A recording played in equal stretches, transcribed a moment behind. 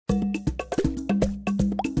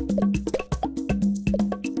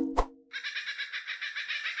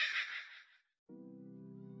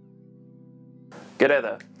G'day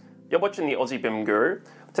there. You're watching the Aussie BIM Guru.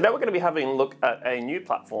 Today we're going to be having a look at a new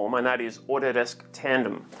platform, and that is Autodesk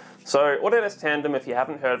Tandem. So Autodesk Tandem, if you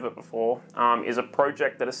haven't heard of it before, is a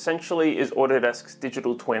project that essentially is Autodesk's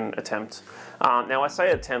digital twin attempt. Now I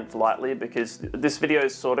say attempt lightly because this video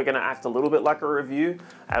is sort of going to act a little bit like a review,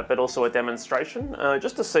 but also a demonstration,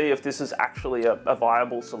 just to see if this is actually a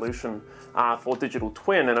viable solution for digital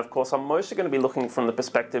twin. And of course I'm mostly going to be looking from the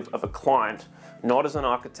perspective of a client, not as an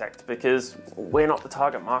architect, because we're not the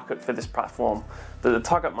target market for this platform. The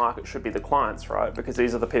target market should be the clients, right? Because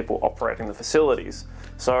these are the people operating the facilities.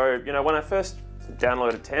 So, you know, when I first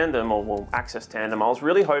downloaded Tandem, or well, accessed Tandem, I was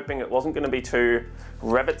really hoping it wasn't going to be too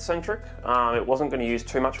Revit centric. It wasn't going to use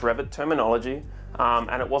too much Revit terminology,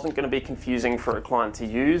 and it wasn't going to be confusing for a client to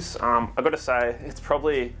use. I've got to say, it's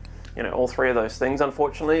probably, you know, all three of those things,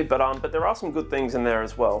 unfortunately, but there are some good things in there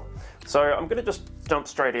as well. So I'm going to just jump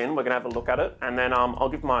straight in. We're going to have a look at it, and then I'll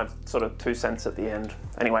give my sort of 2 cents at the end.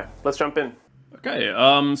 Anyway, let's jump in. Okay,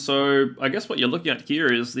 so I guess what you're looking at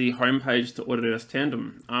here is the homepage to Autodesk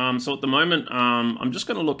Tandem. So at the moment, I'm just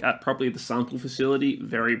going to look at probably the sample facility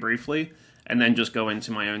very briefly, and then just go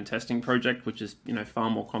into my own testing project, which is, you know, far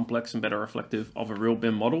more complex and better reflective of a real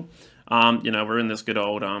BIM model. You know, we're in this good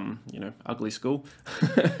old, you know, ugly school.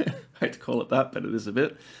 Hate to call it that, but it is a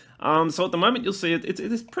bit. So at the moment, you'll see it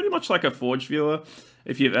is pretty much like a Forge viewer.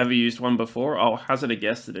 If you've ever used one before, I'll hazard a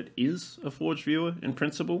guess that it is a Forge viewer in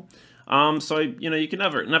principle. So, you know, you can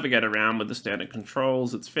navigate around with the standard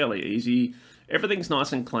controls. It's fairly easy. Everything's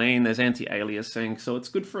nice and clean. There's anti-aliasing, so it's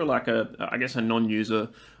good for like I guess a non-user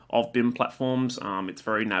of BIM platforms. It's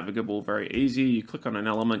very navigable, very easy. You click on an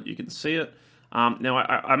element, you can see it. Now,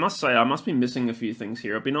 I must say, I must be missing a few things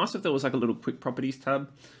here. It'd be nice if there was like a little quick properties tab,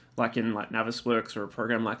 like in like Navisworks or a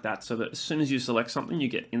program like that, so that as soon as you select something, you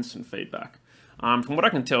get instant feedback. From what I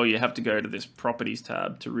can tell, you have to go to this properties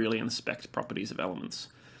tab to really inspect properties of elements.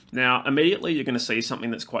 Now, immediately you're going to see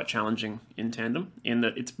something that's quite challenging in Tandem, in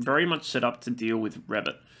that it's very much set up to deal with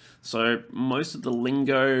Revit. So most of the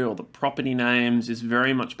lingo or the property names is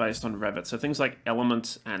very much based on Revit. So things like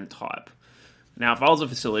element and type. Now, if I was a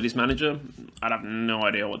facilities manager, I'd have no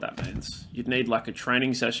idea what that means. You'd need like a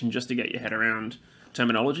training session just to get your head around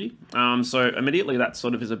terminology. So immediately that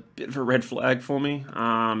sort of is a bit of a red flag for me.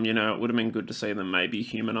 You know, it would have been good to see them maybe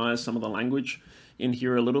humanize some of the language in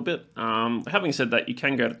here a little bit. Having said that, you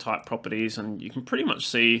can go to type properties and you can pretty much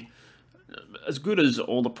see as good as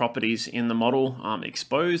all the properties in the model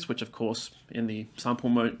exposed, which of course in the sample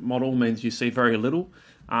model means you see very little,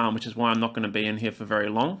 which is why I'm not going to be in here for very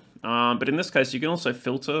long. But in this case, you can also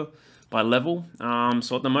filter by level.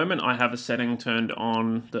 So at the moment I have a setting turned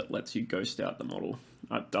on that lets you ghost out the model.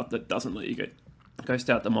 That doesn't let you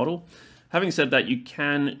ghost out the model. Having said that, you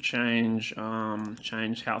can change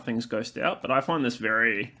how things ghost out, but I find this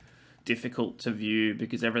very difficult to view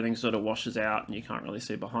because everything sort of washes out and you can't really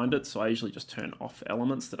see behind it. So I usually just turn off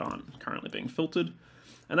elements that aren't currently being filtered.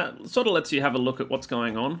 And that sort of lets you have a look at what's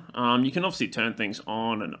going on. You can obviously turn things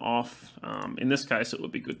on and off. In this case, it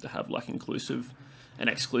would be good to have like inclusive and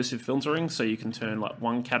exclusive filtering, so you can turn like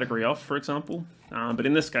one category off, for example. But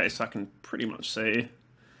in this case, I can pretty much see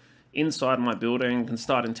inside my building, can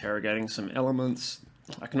start interrogating some elements.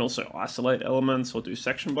 I can also isolate elements or do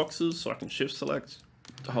section boxes, so I can shift select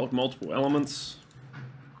to hold multiple elements,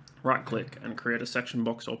 right click and create a section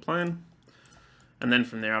box or plane. And then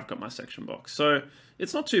from there, I've got my section box. So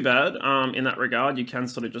it's not too bad in that regard. You can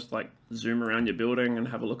sort of just like zoom around your building and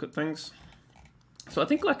have a look at things. So I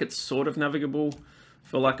think like it's sort of navigable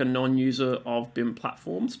for like a non-user of BIM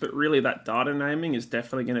platforms, but really that data naming is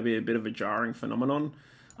definitely going to be a bit of a jarring phenomenon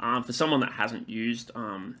for someone that hasn't used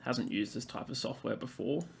this type of software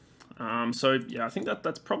before. So yeah, I think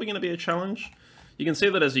that's probably going to be a challenge. You can see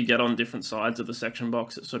that as you get on different sides of the section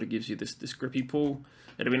box, it sort of gives you this grippy pull.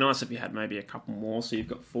 It'd be nice if you had maybe a couple more so you've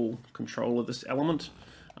got full control of this element.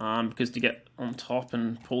 Because to get on top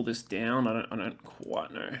and pull this down, I don't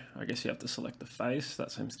quite know. I guess you have to select the face.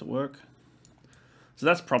 That seems to work. So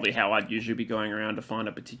that's probably how I'd usually be going around to find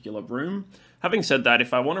a particular room. Having said that,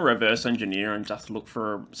 if I want to reverse engineer and just look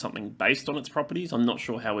for something based on its properties, I'm not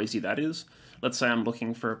sure how easy that is. Let's say I'm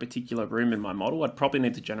looking for a particular room in my model. I'd probably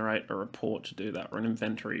need to generate a report to do that, or an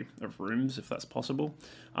inventory of rooms if that's possible.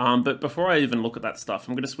 But before I even look at that stuff,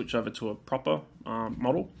 I'm going to switch over to a proper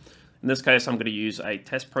model. In this case, I'm going to use a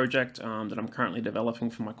test project that I'm currently developing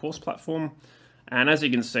for my course platform. And as you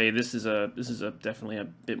can see, this is definitely a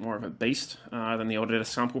bit more of a beast than the Autodesk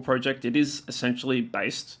sample project. It is essentially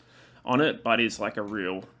based on it, but is like a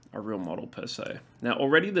real model per se. Now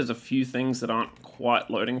already there's a few things that aren't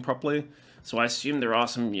quite loading properly. So I assume there are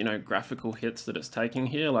some, you know, graphical hits that it's taking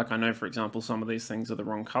here. Like I know, for example, some of these things are the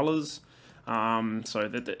wrong colors. So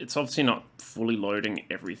it's obviously not fully loading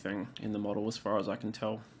everything in the model as far as I can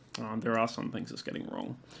tell. There are some things it's getting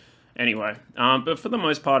wrong. Anyway, but for the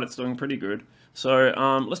most part, it's doing pretty good. So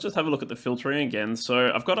let's just have a look at the filtering again.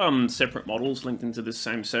 So I've got separate models linked into this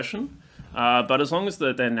same session, but as long as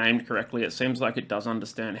they're named correctly, it seems like it does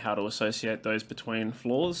understand how to associate those between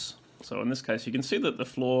floors. So in this case, you can see that the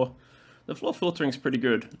floor filtering is pretty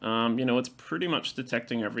good. You know, it's pretty much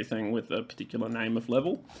detecting everything with a particular name of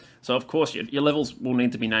level. So of course, your levels will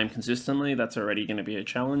need to be named consistently. That's already going to be a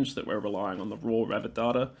challenge that we're relying on the raw Revit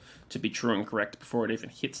data to be true and correct before it even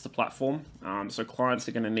hits the platform. So clients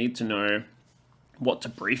are going to need to know what to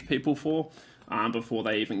brief people for before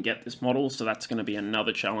they even get this model. So that's going to be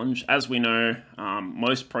another challenge. As we know,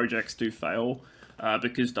 most projects do fail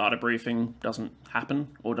because data briefing doesn't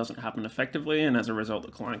happen or doesn't happen effectively, and as a result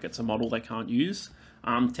the client gets a model they can't use.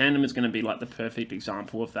 Tandem is going to be like the perfect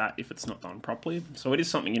example of that if it's not done properly, so it is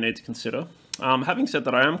something you need to consider. Having said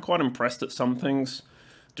that, I am quite impressed that some things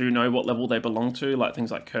do know what level they belong to, like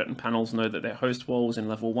things like curtain panels know that their host wall is in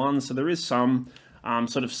level 1, so there is some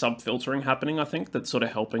sort of sub-filtering happening, I think, that's sort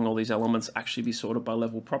of helping all these elements actually be sorted by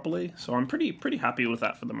level properly, so I'm pretty happy with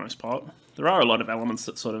that for the most part. There are a lot of elements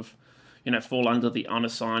that sort of, you know, fall under the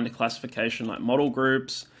unassigned classification, like model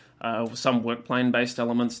groups. Some work plane based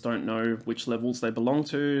elements don't know which levels they belong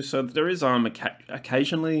to. So there is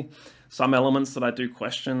occasionally some elements that I do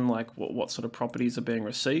question, like what sort of properties are being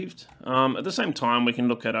received. At the same time, we can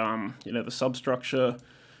look at you know, the substructure.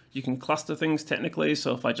 You can cluster things technically.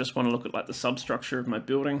 So if I just want to look at like the substructure of my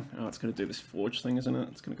building, it's going to do this forge thing, isn't it?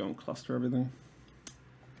 It's going to go and cluster everything.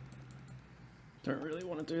 Don't really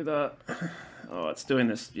want to do that. Oh, it's doing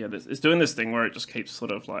this. Yeah, it's doing this thing where it just keeps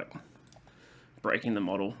sort of like breaking the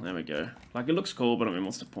model. There we go. Like, it looks cool, but I mean,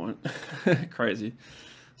 what's the point? Crazy.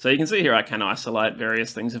 So you can see here I can isolate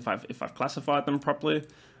various things if I've classified them properly.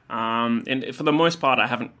 And for the most part, I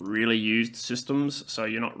haven't really used systems, so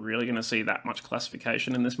you're not really going to see that much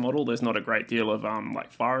classification in this model. There's not a great deal of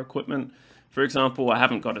like fire equipment. For example, I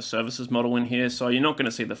haven't got a services model in here, so you're not going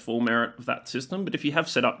to see the full merit of that system. But if you have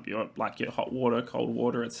set up your hot water, cold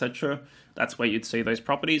water, etc., that's where you'd see those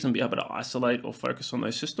properties and be able to isolate or focus on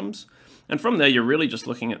those systems. And from there, you're really just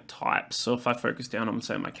looking at types. So if I focus down on,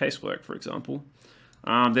 say, my casework, for example,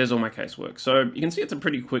 there's all my casework. So you can see it's a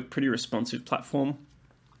pretty quick, pretty responsive platform.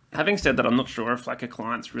 Having said that, I'm not sure if like a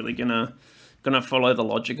client's really gonna follow the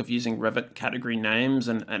logic of using Revit category names,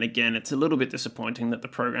 and again, it's a little bit disappointing that the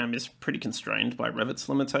program is pretty constrained by Revit's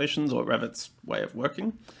limitations or Revit's way of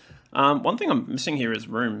working. One thing I'm missing here is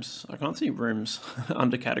rooms. I can't see rooms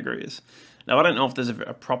under categories. Now, I don't know if there's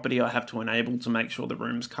a property I have to enable to make sure the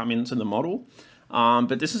rooms come into the model,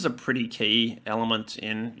 but this is a pretty key element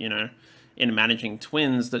in, you know, in managing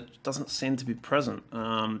twins that doesn't seem to be present.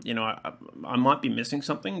 You know, I might be missing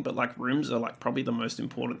something, but like rooms are like probably the most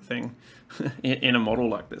important thing in a model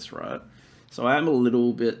like this, right? So I am a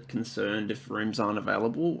little bit concerned if rooms aren't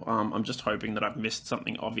available. I'm just hoping that I've missed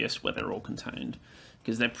something obvious where they're all contained,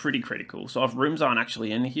 because they're pretty critical. So if rooms aren't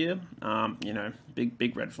actually in here, you know,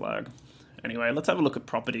 big red flag. Anyway, let's have a look at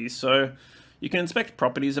properties. So you can inspect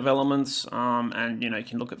properties of elements, and you know, you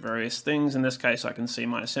can look at various things. In this case, I can see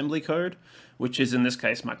my assembly code, which is in this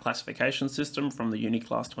case my classification system from the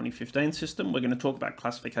Uniclass 2015 system. We're going to talk about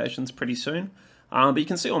classifications pretty soon, but you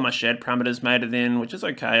can see all my shared parameters made it in, which is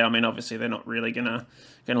okay. I mean, obviously they're not really gonna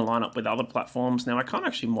line up with other platforms. Now I can't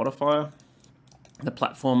actually modify the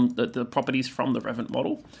platform, the properties from the Revit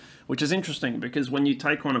model, which is interesting because when you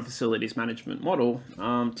take on a facilities management model,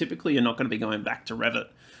 typically you're not going to be going back to Revit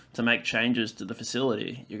to make changes to the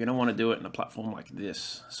facility. You're going to want to do it in a platform like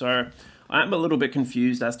this. So I am a little bit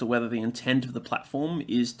confused as to whether the intent of the platform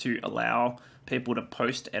is to allow people to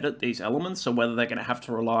post-edit these elements, or whether they're going to have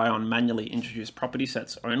to rely on manually introduced property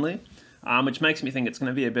sets only, which makes me think it's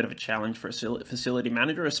going to be a bit of a challenge for a facility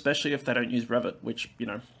manager, especially if they don't use Revit, which, you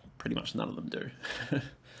know, pretty much none of them do.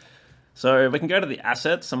 So we can go to the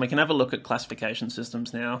assets and we can have a look at classification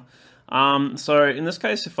systems now. So in this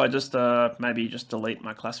case, if I just maybe just delete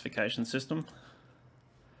my classification system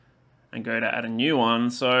and go to add a new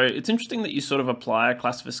one. So it's interesting that you sort of apply a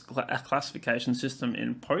classification system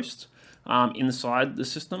in post inside the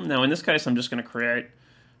system. Now in this case, I'm just going to create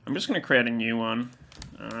a new one.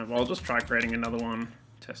 Well, I'll just try creating another one,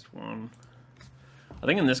 test one. I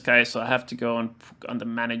think in this case, I have to go on under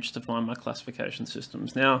Manage to find my classification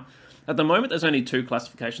systems. Now, at the moment, there's only 2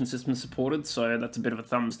 classification systems supported, so that's a bit of a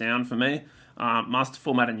thumbs down for me. Master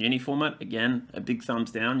format and uni format, again, a big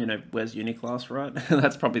thumbs down. You know, where's uni class, right?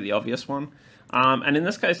 That's probably the obvious one. And in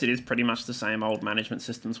this case, it is pretty much the same old management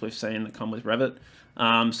systems we've seen that come with Revit.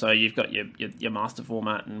 So you've got your master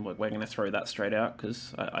format, and we're going to throw that straight out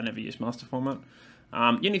because I never use master format.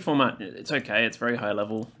 Uni format, it's okay, it's very high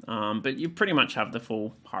level, but you pretty much have the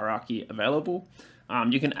full hierarchy available.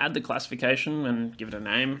 You can add the classification and give it a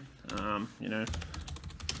name. You know,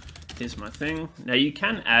 here's my thing. Now you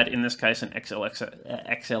can add, in this case, an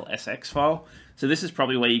XLSX file. So this is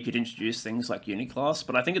probably where you could introduce things like uniclass,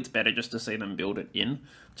 but I think it's better just to see them build it in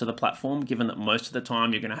to the platform, given that most of the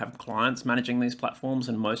time you're going to have clients managing these platforms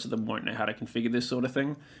and most of them won't know how to configure this sort of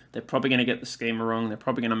thing. They're probably going to get the schema wrong. They're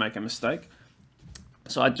probably going to make a mistake.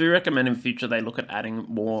 So I do recommend in future they look at adding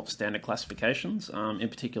more standard classifications, in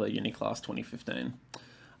particular uniclass 2015.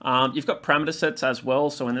 You've got parameter sets as well.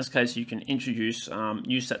 So in this case, you can introduce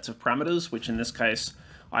new sets of parameters, which in this case,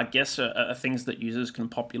 I guess are things that users can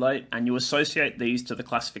populate, and you associate these to the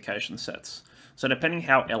classification sets. So depending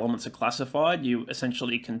how elements are classified, you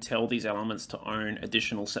essentially can tell these elements to own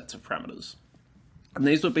additional sets of parameters. And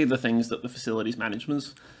these would be the things that the facilities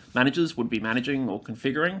managers would be managing or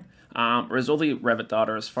configuring, whereas all the Revit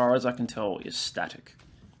data, as far as I can tell, is static.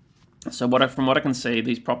 So from what I can see,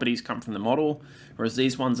 these properties come from the model, whereas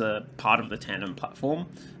these ones are part of the Tandem platform,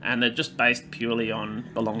 and they're just based purely on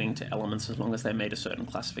belonging to elements as long as they meet a certain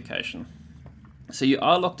classification. So you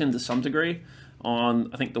are locked in to some degree on,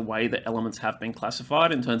 I think, the way that elements have been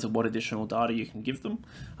classified in terms of what additional data you can give them.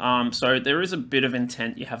 So there is a bit of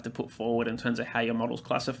intent you have to put forward in terms of how your model's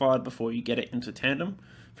classified before you get it into Tandem,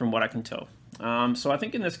 from what I can tell. So I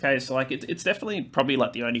think in this case, like it's definitely probably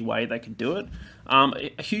like the only way they could do it.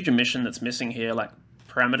 A huge omission that's missing here, like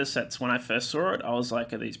parameter sets. When I first saw it, I was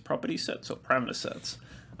like, are these property sets or parameter sets?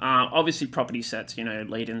 Obviously property sets, you know,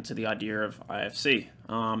 lead into the idea of IFC.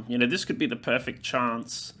 You know, this could be the perfect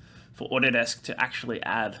chance for Autodesk to actually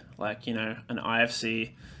add, like, you know, an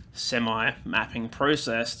IFC semi-mapping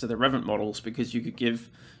process to the Revit models, because you could give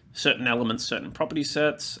certain elements certain property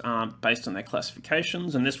sets based on their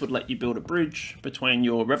classifications, and this would let you build a bridge between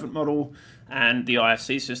your Revit model and the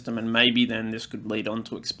IFC system, and maybe then this could lead on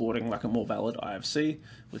to exporting like a more valid IFC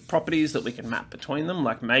with properties that we can map between them.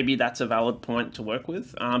 Like maybe that's a valid point to work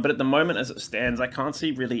with, but at the moment as it stands, I can't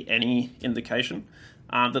see really any indication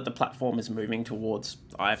that the platform is moving towards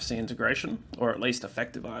IFC integration, or at least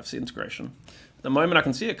effective IFC integration. At the moment I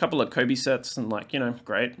can see a couple of Kobe sets, and like, you know,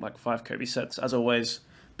 great, like 5 Kobe sets. As always,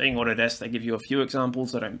 being Autodesk, they give you a few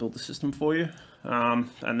examples, they don't build the system for you, and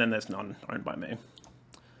then there's none owned by me.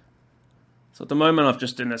 So at the moment I've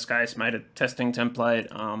just in this case made a testing template.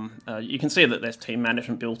 You can see that there's team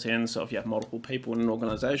management built in, so if you have multiple people in an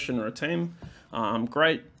organization or a team,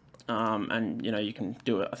 great. And you know, you can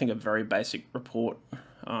do I think a very basic report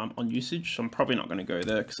on usage, so I'm probably not going to go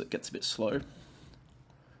there because it gets a bit slow.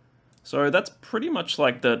 So that's pretty much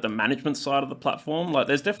like the management side of the platform. Like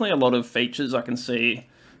there's definitely a lot of features I can see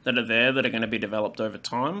that are there that are going to be developed over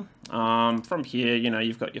time. From here, you know,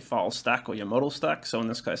 you've got your file stack or your model stack. So in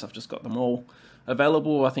this case, I've just got them all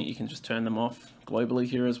available. I think you can just turn them off globally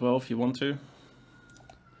here as well if you want to.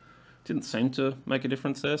 Didn't seem to make a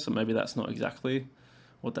difference there, so maybe that's not exactly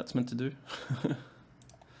what that's meant to do.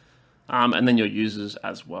 And then your users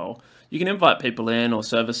as well. You can invite people in or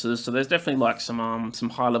services, so there's definitely like some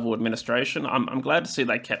high-level administration. I'm glad to see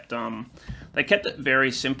they kept it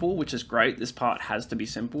very simple, which is great. This part has to be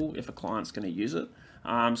simple if a client's going to use it.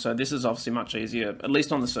 So this is obviously much easier, at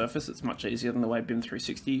least on the surface, it's much easier than the way BIM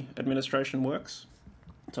 360 administration works.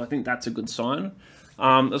 So I think that's a good sign.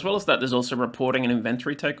 As well as that, there's also reporting and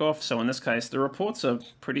inventory takeoff. So in this case, the reports are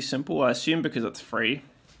pretty simple. I assume because it's free,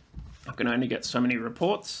 I can only get so many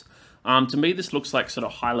reports. To me, this looks like sort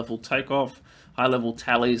of high-level takeoff, high-level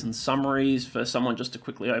tallies and summaries for someone just to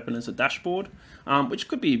quickly open as a dashboard, which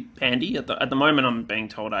could be handy. At the moment, I'm being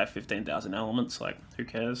told I have 15,000 elements. Like, who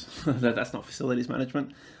cares? That's not facilities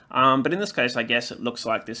management. But in this case, I guess it looks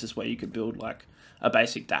like this is where you could build like a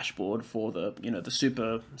basic dashboard for the, you know, the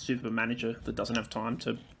super manager that doesn't have time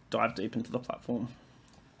to dive deep into the platform.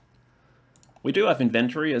 We do have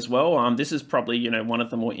inventory as well. This is probably, you know, one of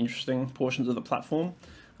the more interesting portions of the platform.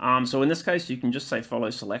 So in this case, you can just say follow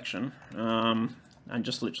selection, and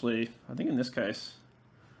just literally, I think in this case,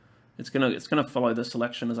 it's gonna follow the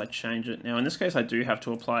selection as I change it. Now in this case, I do have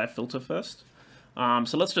to apply a filter first.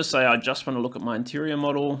 So let's just say I just want to look at my interior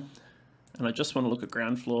model, and I just want to look at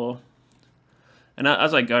ground floor. And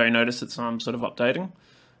as I go, notice it's sort of updating.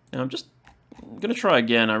 Now I'm just I'm gonna try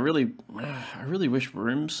again. I really wish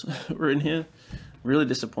rooms were in here. Really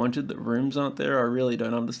disappointed that rooms aren't there. I really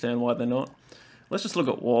don't understand why they're not. Let's just look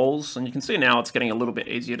at walls, and you can see now it's getting a little bit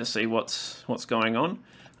easier to see what's going on.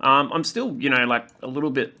 I'm still, you know, like a little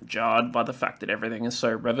bit jarred by the fact that everything is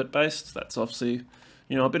so Revit based. That's obviously,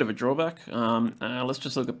 you know, a bit of a drawback. Let's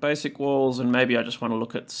just look at basic walls, and maybe I just want to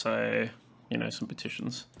look at, say, you know, some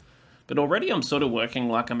partitions. But already I'm sort of working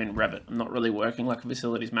like I'm in Revit. I'm not really working like a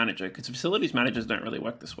facilities manager, because facilities managers don't really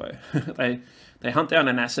work this way. They hunt down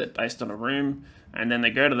an asset based on a room, and then they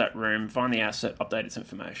go to that room, find the asset, update its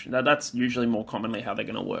information. That's usually more commonly how they're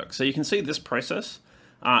going to work. So you can see this process,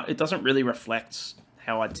 it doesn't really reflect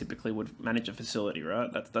how I typically would manage a facility,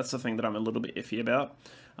 right? That's the thing that I'm a little bit iffy about.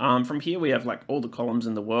 From here we have like all the columns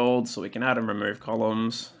in the world, so we can add and remove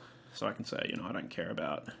columns. So I can say, you know, I don't care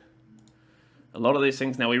about a lot of these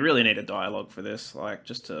things. Now we really need a dialogue for this, like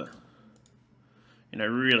just to, you know,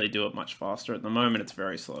 really do it much faster. At the moment it's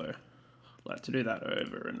very slow. Like to do that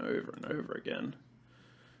over and over and over again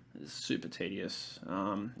is super tedious.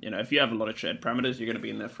 You know, if you have a lot of shared parameters, you're going to be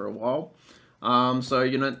in there for a while. So,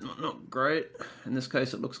 you know, not great. In this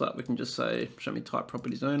case, it looks like we can just say, show me type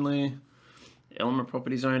properties only, element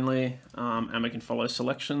properties only, and we can follow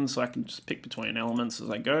selections, so I can just pick between elements as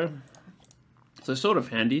I go. So sort of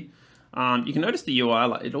handy. You can notice the UI,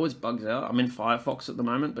 like it always bugs out. I'm in Firefox at the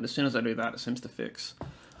moment, but as soon as I do that, it seems to fix.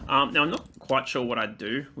 Now I'm not quite sure what I'd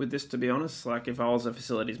do with this, to be honest. Like if I was a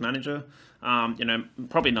facilities manager, you know,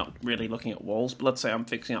 probably not really looking at walls, but let's say I'm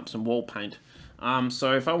fixing up some wall paint.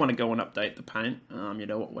 So if I want to go and update the paint, you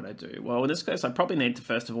know, what would I do? Well, in this case, I probably need to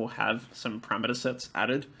first of all have some parameter sets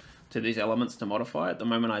added to these elements to modify. At the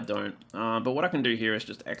moment, I don't. But what I can do here is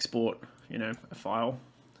just export, you know, a file.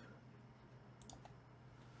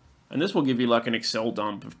 And this will give you like an Excel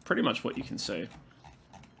dump of pretty much what you can see.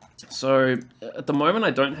 So at the moment,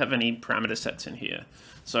 I don't have any parameter sets in here.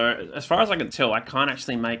 So as far as I can tell, I can't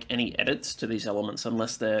actually make any edits to these elements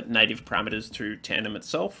unless they're native parameters to Tandem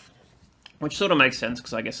itself, which sort of makes sense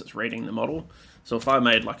because I guess it's reading the model. So if I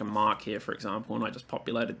made like a mark here, for example, and I just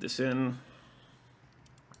populated this in,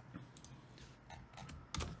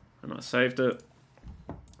 and I saved it,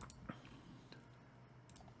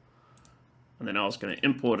 and then I was going to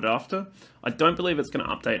import it after, I don't believe it's going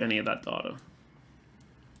to update any of that data.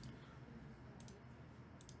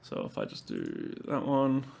 So if I just do that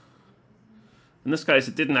one, in this case,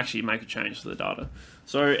 it didn't actually make a change to the data.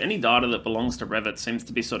 So any data that belongs to Revit seems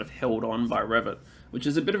to be sort of held on by Revit, which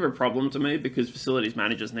is a bit of a problem to me because facilities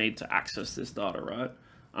managers need to access this data, right?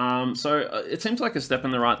 So it seems like a step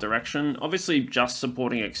in the right direction. Obviously, just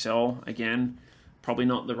supporting Excel, again, probably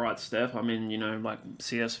not the right step. I mean, you know, like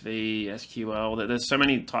CSV, SQL, there's so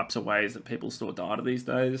many types of ways that people store data these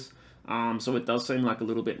days. So it does seem like a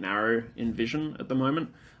little bit narrow in vision at the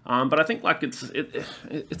moment. But I think like it's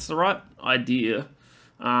the right idea.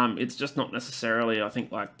 It's just not necessarily, I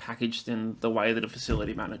think, like packaged in the way that a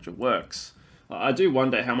facility manager works. I do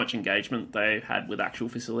wonder how much engagement they had with actual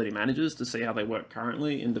facility managers to see how they work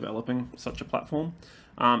currently in developing such a platform.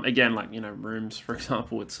 Again, like, you know, rooms, for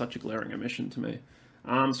example, it's such a glaring omission to me.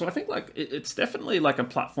 So I think like it's definitely like a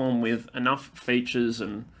platform with enough features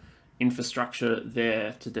and infrastructure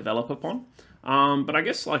there to develop upon. But I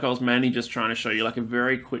guess like I was mainly just trying to show you like a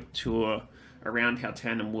very quick tour around how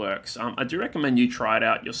Tandem works. I do recommend you try it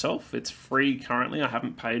out yourself. It's free currently. I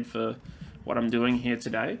haven't paid for what I'm doing here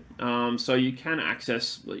today. So you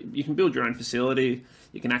can build your own facility.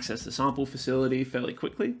 You can access the sample facility fairly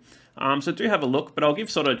quickly. So do have a look, but I'll give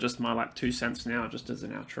sort of just my like 2 cents now just as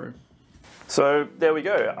an outro. So there we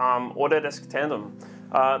go, Autodesk Tandem.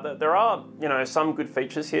 There are, you know, some good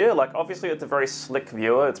features here. Like obviously it's a very slick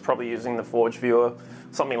viewer. It's probably using the Forge viewer,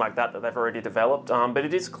 something like that they've already developed. But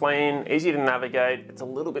it is clean, easy to navigate. It's a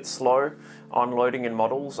little bit slow on loading in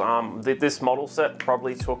models. This model set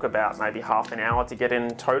probably took about maybe half an hour to get in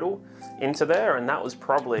total into there, and that was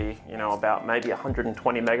probably, you know, about maybe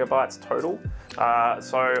 120 megabytes total.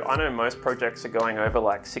 So I know most projects are going over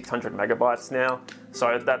like 600 megabytes now.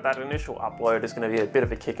 So that initial upload is going to be a bit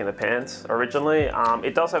of a kick in the pants originally.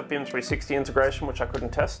 It does have BIM 360 integration, which I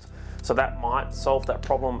couldn't test. So that might solve that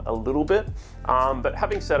problem a little bit. But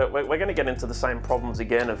having said it, we're going to get into the same problems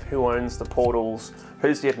again of who owns the portals,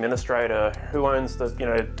 who's the administrator, who owns the, you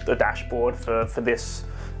know, the dashboard for this.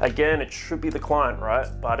 Again, it should be the client, right?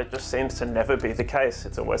 But it just seems to never be the case.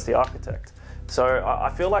 It's always the architect. So I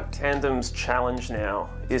feel like Tandem's challenge now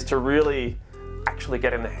is to really actually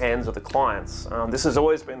get in the hands of the clients. This has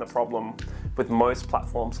always been the problem with most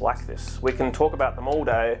platforms like this. We can talk about them all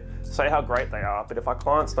day, say how great they are, but if our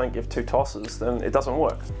clients don't give two tosses, then it doesn't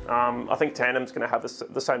work. I think Tandem's going to have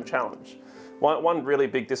the same challenge. One really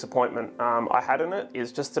big disappointment I had in it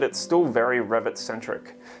is just that it's still very Revit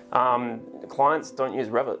centric. Clients don't use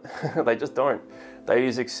Revit, they just don't. They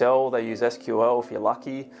use Excel, they use SQL if you're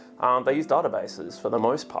lucky, they use databases for the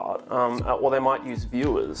most part, or they might use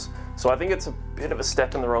viewers. So I think it's a bit of a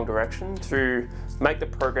step in the wrong direction to make the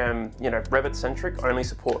program, Revit centric, only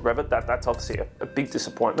support Revit. That's obviously a big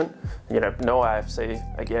disappointment. No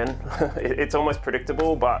IFC again. It's almost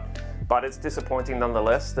predictable, but it's disappointing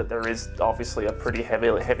nonetheless that there is obviously a pretty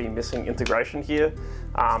heavy missing integration here.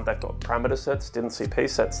 They've got parameter sets, didn't see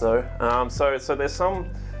piece sets though. So there's some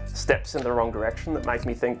steps in the wrong direction that make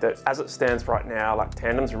me think that as it stands right now, like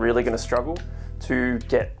Tandem's really going to struggle to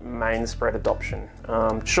get main spread adoption.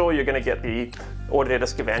 Sure, you're going to get the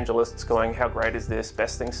Autodesk evangelists going, how great is this?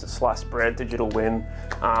 Best things to slice bread, digital win.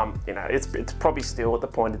 It's probably still at the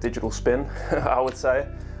point of digital spin, I would say.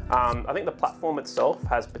 I think the platform itself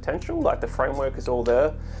has potential, like the framework is all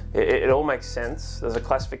there. It all makes sense. There's a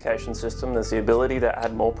classification system, there's the ability to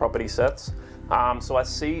add more property sets. So I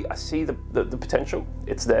see the potential,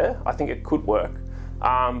 it's there. I think it could work,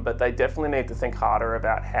 but they definitely need to think harder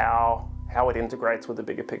about how it integrates with the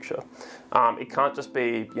bigger picture. It can't just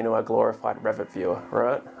be, a glorified Revit viewer,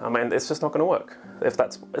 right? I mean, it's just not gonna work. If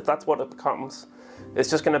that's what it becomes, it's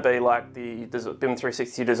just gonna be like the BIM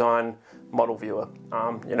 360 design model viewer.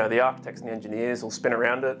 The architects and the engineers will spin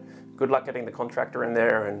around it. Good luck getting the contractor in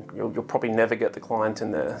there, and you'll probably never get the client in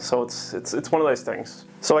there. So it's one of those things.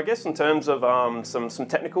 So I guess in terms of some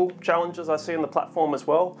technical challenges I see in the platform as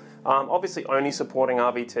well, obviously only supporting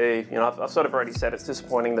RVT, I've sort of already said it's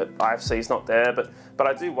disappointing that IFC is not there, but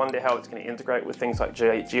I do wonder how it's going to integrate with things like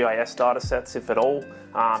GIS data sets, if at all,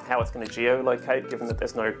 how it's going to geolocate, given that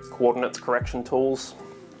there's no coordinates correction tools,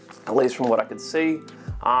 at least from what I could see,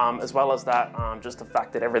 as well as that, just the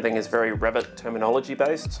fact that everything is very Revit terminology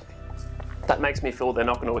based. That makes me feel they're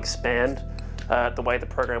not going to expand the way the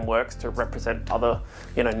program works to represent other,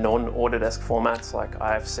 non-Autodesk formats like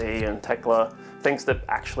IFC and Tekla, things that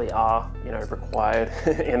actually are, required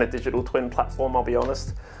in a digital twin platform, I'll be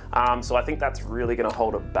honest. So I think that's really going to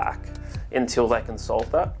hold it back until they can solve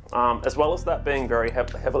that, as well as that being very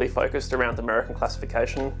heavily focused around American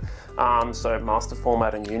classification. So master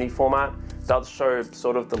format and uni format does show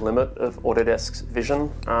sort of the limit of Autodesk's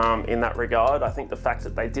vision in that regard. I think the fact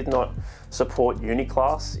that they did not support uni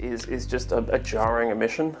class is just a jarring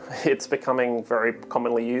omission. It's becoming very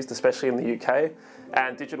commonly used, especially in the UK.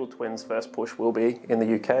 And digital twins' first push will be in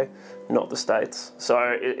the UK, not the States.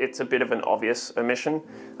 So it's a bit of an obvious omission.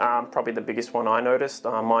 Probably the biggest one I noticed.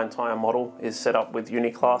 My entire model is set up with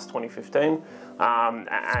Uniclass 2015.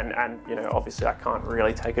 Obviously I can't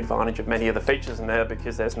really take advantage of many of the features in there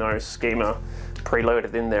because there's no schema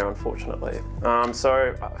preloaded in there, unfortunately.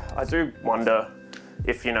 So I do wonder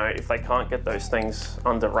if they can't get those things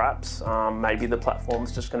under wraps, maybe the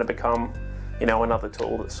platform's just going to become another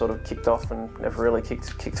tool that's sort of kicked off and never really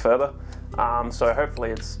kicked further. So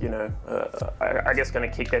hopefully it's, I guess going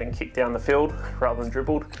to keep getting kicked down the field rather than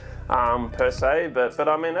dribbled per se. But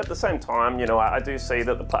I mean, at the same time, I do see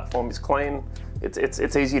that the platform is clean.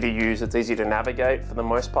 It's easy to use, it's easy to navigate for the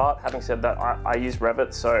most part. Having said that, I use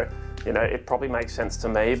Revit, so it probably makes sense to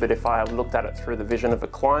me. But if I looked at it through the vision of a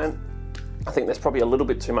client, I think there's probably a little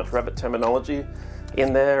bit too much Revit terminology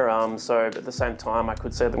in there, so at the same time I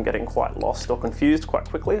could see them getting quite lost or confused quite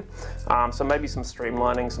quickly. So maybe some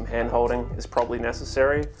streamlining, some hand-holding is probably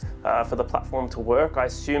necessary for the platform to work. I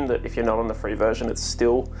assume that if you're not on the free version, it's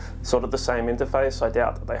still sort of the same interface. I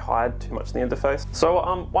doubt that they hide too much in the interface. So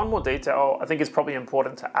one more detail I think is probably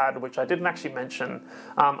important to add, which I didn't actually mention,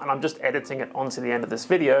 and I'm just editing it onto the end of this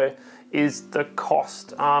video, is the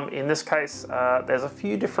cost. In this case, there's a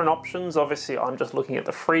few different options. Obviously, I'm just looking at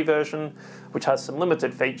the free version, which has some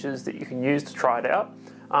limited features that you can use to try it out.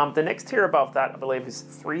 The next tier above that, I believe, is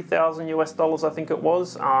 $3,000 US, I think it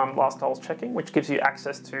was, last I was checking, which gives you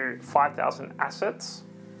access to 5,000 assets.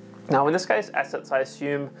 Now, in this case, assets, I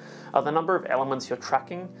assume, are the number of elements you're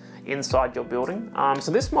tracking inside your building.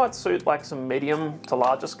 So this might suit like some medium to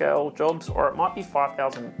larger scale jobs, or it might be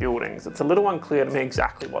 5,000 buildings. It's a little unclear to me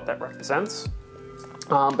exactly what that represents.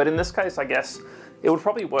 But in this case, I guess, it would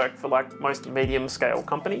probably work for like most medium scale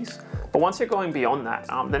companies. But once you're going beyond that,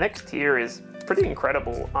 the next tier is pretty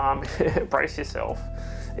incredible. Brace yourself.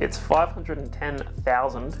 It's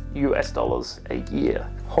 510,000 US a year.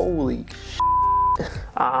 Holy shit.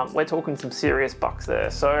 We're talking some serious bucks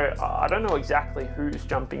there. So I don't know exactly who's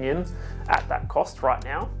jumping in at that cost right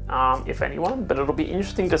now, if anyone, but it'll be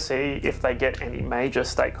interesting to see if they get any major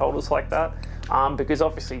stakeholders like that, because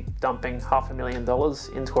obviously dumping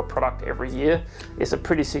 $500,000 into a product every year is a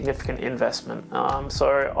pretty significant investment.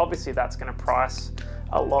 So obviously that's going to price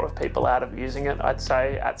a lot of people out of using it, I'd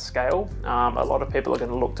say, at scale. A lot of people are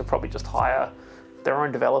going to look to probably just hire their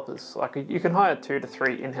own developers. Like, you can hire 2 to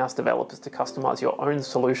 3 in-house developers to customize your own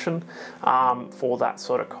solution for that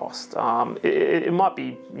sort of cost. It might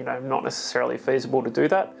be, you know, not necessarily feasible to do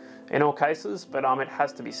that in all cases, but it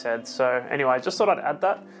has to be said. So anyway, just thought I'd add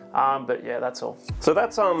that. But yeah, that's all. So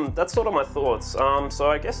that's sort of my thoughts. So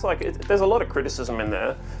I guess like there's a lot of criticism in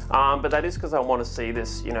there, but that is because I want to see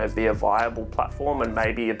this, you know, be a viable platform and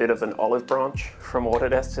maybe a bit of an olive branch from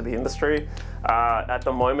Autodesk to the industry. At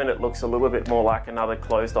the moment, it looks a little bit more like another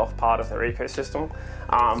closed off part of their ecosystem.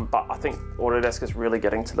 But I think Autodesk is really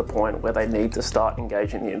getting to the point where they need to start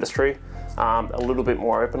engaging the industry a little bit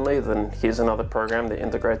more openly than here's another program that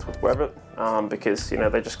integrates with revit, because, you know,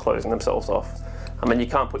 they're just closing themselves off. I mean, you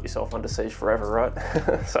can't put yourself under siege forever, right?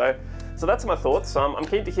 So that's my thoughts. I'm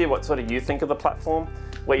keen to hear what sort of you think of the platform,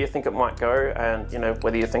 where you think it might go, and, you know,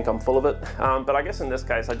 whether you think I'm full of it. But I guess in this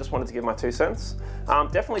case, I just wanted to give my 2 cents.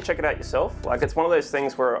 Definitely check it out yourself. Like, it's one of those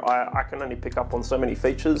things where I can only pick up on so many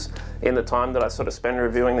features in the time that I sort of spend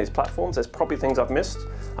reviewing these platforms. There's probably things I've missed.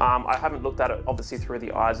 I haven't looked at it obviously through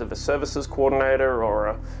the eyes of a services coordinator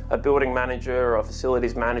or a building manager or a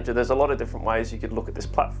facilities manager. There's a lot of different ways you could look at this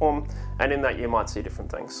platform, and in that you might see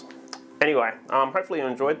different things. Anyway, hopefully you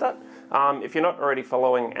enjoyed that. If you're not already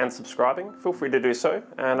following and subscribing, feel free to do so,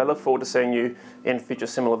 and I look forward to seeing you in future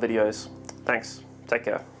similar videos. Thanks, take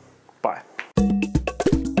care, bye.